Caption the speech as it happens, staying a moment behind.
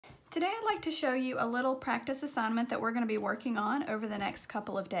Today I'd like to show you a little practice assignment that we're going to be working on over the next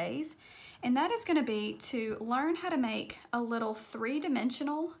couple of days, and that is going to be to learn how to make a little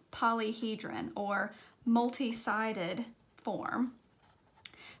three-dimensional polyhedron or multi-sided form.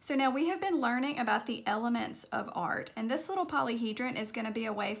 So now we have been learning about the elements of art, and this little polyhedron is going to be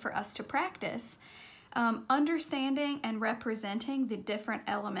a way for us to practice understanding and representing the different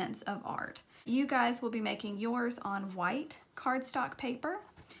elements of art. You guys will be making yours on white cardstock paper.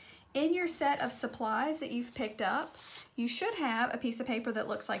 In your set of supplies that you've picked up, you should have a piece of paper that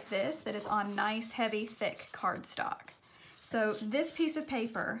looks like this that is on nice, heavy, thick cardstock. So this piece of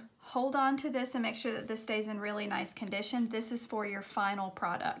paper, hold on to this and make sure that this stays in really nice condition. This is for your final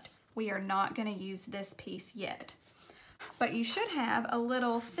product. We are not going to use this piece yet. But you should have a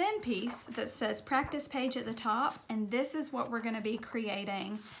little thin piece that says practice page at the top, and this is what we're going to be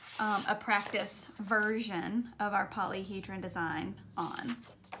creating a practice version of our polyhedron design on.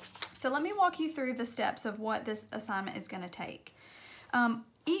 So let me walk you through the steps of what this assignment is going to take.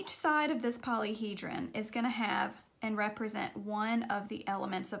 Each side of this polyhedron is going to have and represent one of the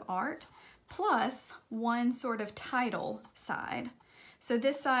elements of art plus one sort of title side. So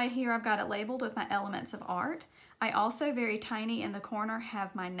this side here, I've got it labeled with my elements of art. I also, very tiny in the corner,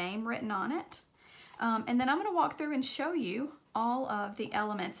 have my name written on it. And then I'm going to walk through and show you all of the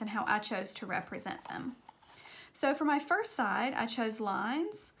elements and how I chose to represent them. So for my first side, I chose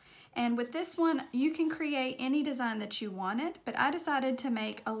lines. And with this one, you can create any design that you wanted, but I decided to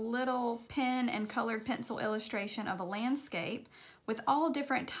make a little pen and colored pencil illustration of a landscape with all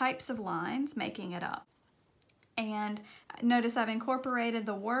different types of lines making it up. And notice I've incorporated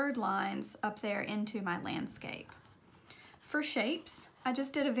the word lines up there into my landscape. For shapes, I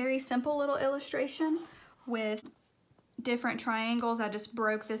just did a very simple little illustration with different triangles. I just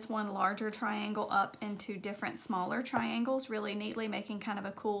broke this one larger triangle up into different smaller triangles really neatly, making kind of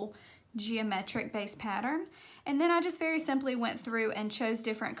a cool geometric based pattern. And then I just very simply went through and chose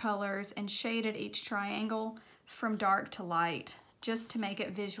different colors and shaded each triangle from dark to light just to make it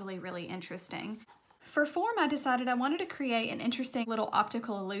visually really interesting. For form, I decided I wanted to create an interesting little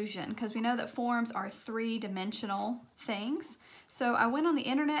optical illusion because we know that forms are three-dimensional things. So I went on the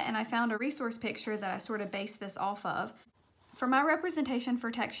internet and I found a resource picture that I sort of based this off of. For my representation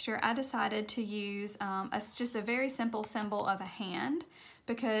for texture, I decided to use just a very simple symbol of a hand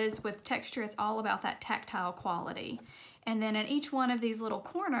because with texture, it's all about that tactile quality. And then in each one of these little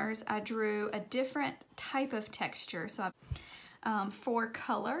corners, I drew a different type of texture. So for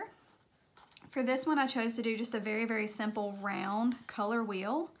color, for this one, I chose to do just a very, very simple round color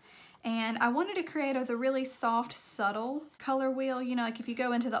wheel. And I wanted to create a really soft, subtle color wheel. You know, like if you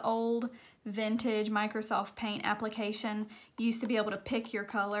go into the old vintage Microsoft Paint application, you used to be able to pick your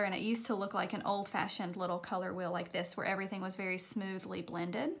color, and it used to look like an old-fashioned little color wheel like this where everything was very smoothly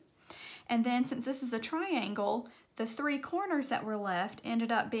blended. And then since this is a triangle, the three corners that were left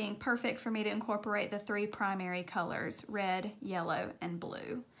ended up being perfect for me to incorporate the three primary colors, red, yellow, and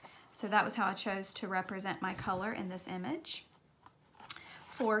blue. So that was how I chose to represent my color in this image.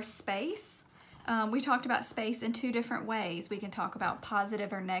 For space, we talked about space in two different ways. We can talk about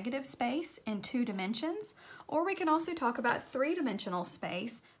positive or negative space in 2 dimensions, or we can also talk about 3-dimensional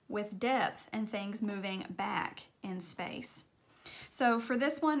space with depth and things moving back in space. So for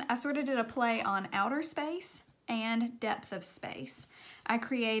this one, I sort of did a play on outer space and depth of space. I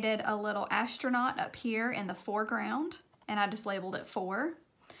created a little astronaut up here in the foreground, and I just labeled it 4.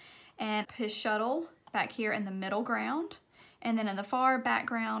 And his shuttle back here in the middle ground. And then in the far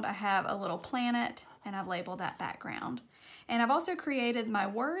background, I have a little planet, and I've labeled that background. And I've also created my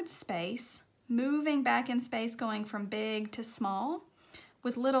word space, moving back in space, going from big to small,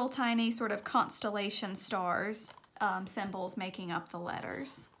 with little tiny sort of constellation stars symbols making up the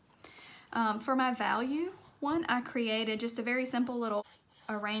letters. For my value one, I created just a very simple little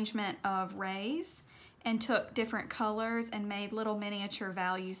arrangement of rays and took different colors and made little miniature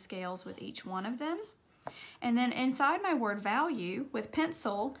value scales with each one of them. And then inside my word value, with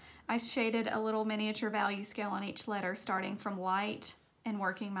pencil, I shaded a little miniature value scale on each letter, starting from light and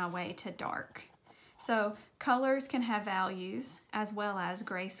working my way to dark. So colors can have values as well as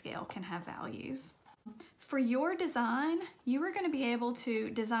grayscale can have values. For your design, you are going to be able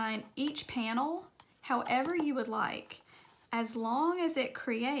to design each panel however you would like, as long as it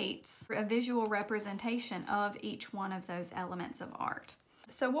creates a visual representation of each one of those elements of art.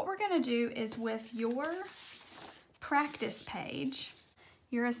 So what we're going to do is with your practice page,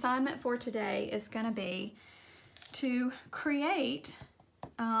 your assignment for today is going to be to create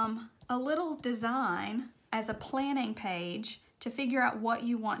a little design as a planning page to figure out what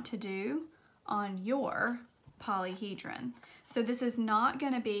you want to do on your polyhedron. So this is not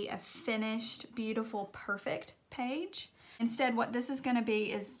going to be a finished, beautiful, perfect page. Instead, what this is going to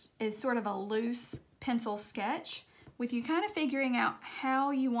be is sort of a loose pencil sketch with you kind of figuring out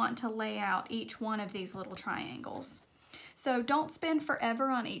how you want to lay out each one of these little triangles. So don't spend forever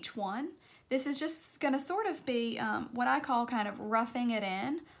on each one. This is just going to sort of be what I call kind of roughing it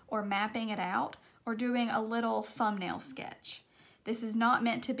in or mapping it out or doing a little thumbnail sketch. This is not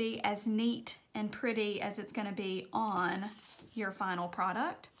meant to be as neat and pretty as it's going to be on your final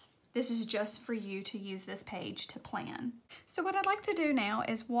product. This is just for you to use this page to plan. So what I'd like to do now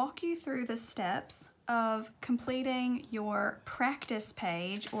is walk you through the steps of completing your practice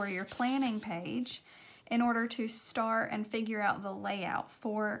page or your planning page in order to start and figure out the layout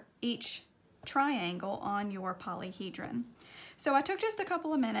for each triangle on your polyhedron. So I took just a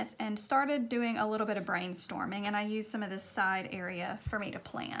couple of minutes and started doing a little bit of brainstorming, and I used some of this side area for me to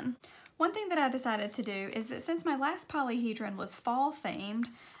plan. One thing that I decided to do is that since my last polyhedron was fall themed,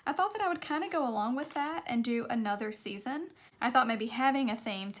 I thought that I would kind of go along with that and do another season. I thought maybe having a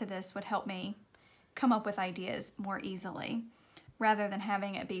theme to this would help me come up with ideas more easily, rather than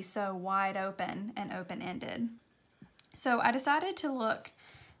having it be so wide open and open-ended. So I decided to look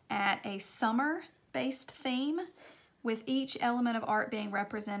at a summer-based theme with each element of art being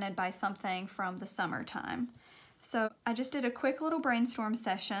represented by something from the summertime. So I just did a quick little brainstorm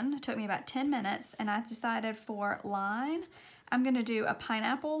session. It took me about 10 minutes, and I decided for line, I'm going to do a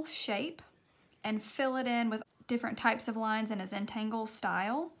pineapple shape and fill it in with different types of lines in a Zentangle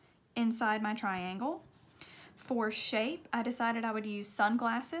style inside my triangle. For shape, I decided I would use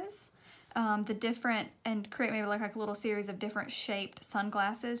sunglasses, and create maybe like a little series of different shaped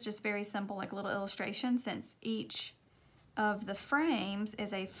sunglasses, just very simple, like little illustrations, since each of the frames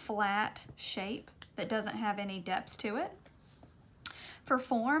is a flat shape that doesn't have any depth to it. For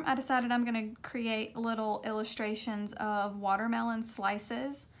form, I decided I'm going to create little illustrations of watermelon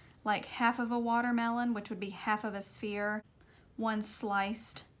slices, like half of a watermelon, which would be half of a sphere, one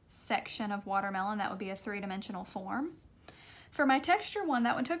sliced section of watermelon. That would be a three-dimensional form. For my texture one,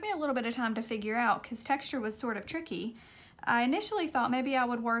 that one took me a little bit of time to figure out because texture was sort of tricky. I initially thought maybe I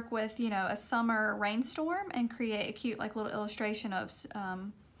would work with, you know, a summer rainstorm and create a cute like little illustration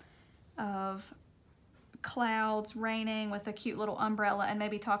of clouds raining with a cute little umbrella and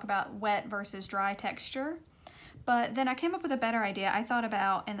maybe talk about wet versus dry texture. But then I came up with a better idea. I thought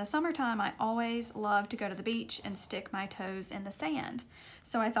about, in the summertime, I always love to go to the beach and stick my toes in the sand.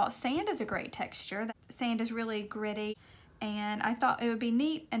 So I thought sand is a great texture. Sand is really gritty, and I thought it would be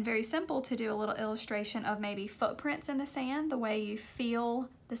neat and very simple to do a little illustration of maybe footprints in the sand, the way you feel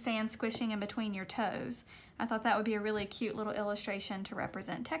the sand squishing in between your toes. I thought that would be a really cute little illustration to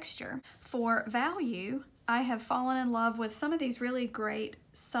represent texture. For value, I have fallen in love with some of these really great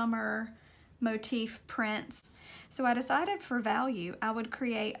summer motif prints. So I decided for value, I would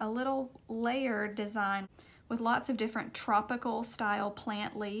create a little layered design with lots of different tropical style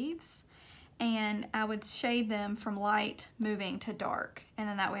plant leaves, and I would shade them from light moving to dark. And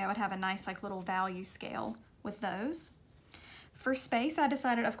then that way I would have a nice like little value scale with those. For space, I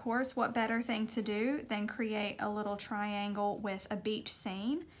decided, of course, what better thing to do than create a little triangle with a beach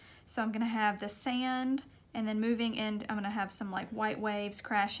scene. So I'm gonna have the sand, and then moving in, I'm gonna have some like white waves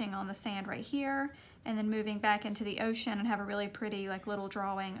crashing on the sand right here, and then moving back into the ocean and have a really pretty like little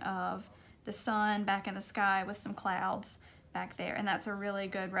drawing of the sun back in the sky with some clouds back there. And that's a really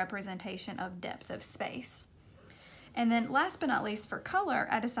good representation of depth of space. And then last but not least, for color,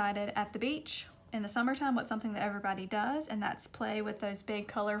 I decided at the beach in the summertime what's something that everybody does, and that's play with those big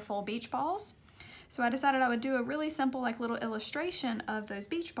colorful beach balls. So I decided I would do a really simple like little illustration of those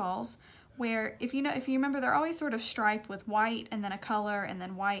beach balls, where if you remember, they're always sort of striped with white and then a color and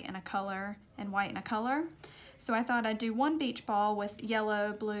then white and a color and white and a color. So I thought I'd do one beach ball with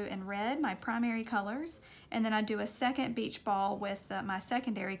yellow, blue, and red, my primary colors, and then I'd do a second beach ball with my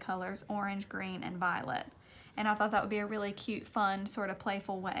secondary colors, orange, green, and violet. And I thought that would be a really cute, fun, sort of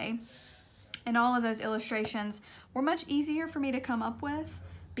playful way. And all of those illustrations were much easier for me to come up with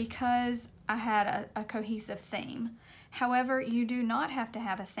because I had a cohesive theme. However, you do not have to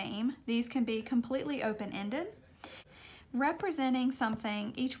have a theme. These can be completely open-ended. Representing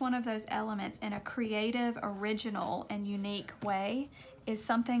something, each one of those elements, in a creative, original, and unique way is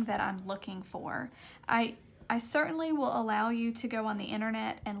something that I'm looking for. I certainly will allow you to go on the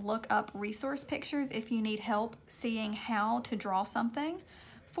internet and look up resource pictures if you need help seeing how to draw something.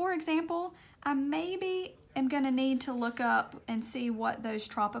 For example, I maybe am going to need to look up and see what those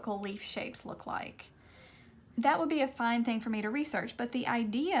tropical leaf shapes look like. That would be a fine thing for me to research, but the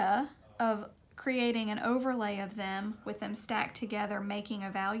idea of creating an overlay of them with them stacked together, making a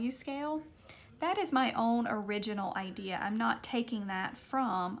value scale, that is my own original idea. I'm not taking that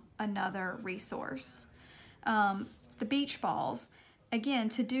from another resource. The beach balls, again,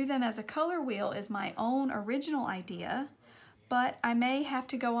 to do them as a color wheel is my own original idea, but I may have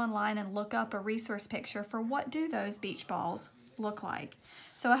to go online and look up a resource picture for what do those beach balls look like.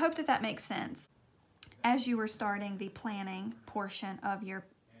 So I hope that that makes sense as you were starting the planning portion of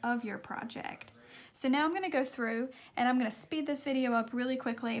your project. So now I'm going to go through and I'm going to speed this video up really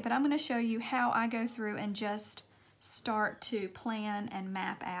quickly, but I'm going to show you how I go through and just start to plan and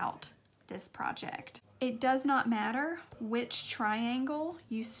map out this project. It does not matter which triangle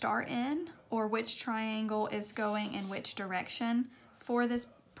you start in or which triangle is going in which direction for this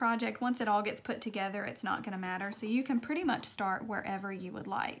project. Once it all gets put together, it's not going to matter. So you can pretty much start wherever you would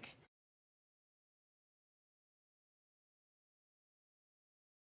like.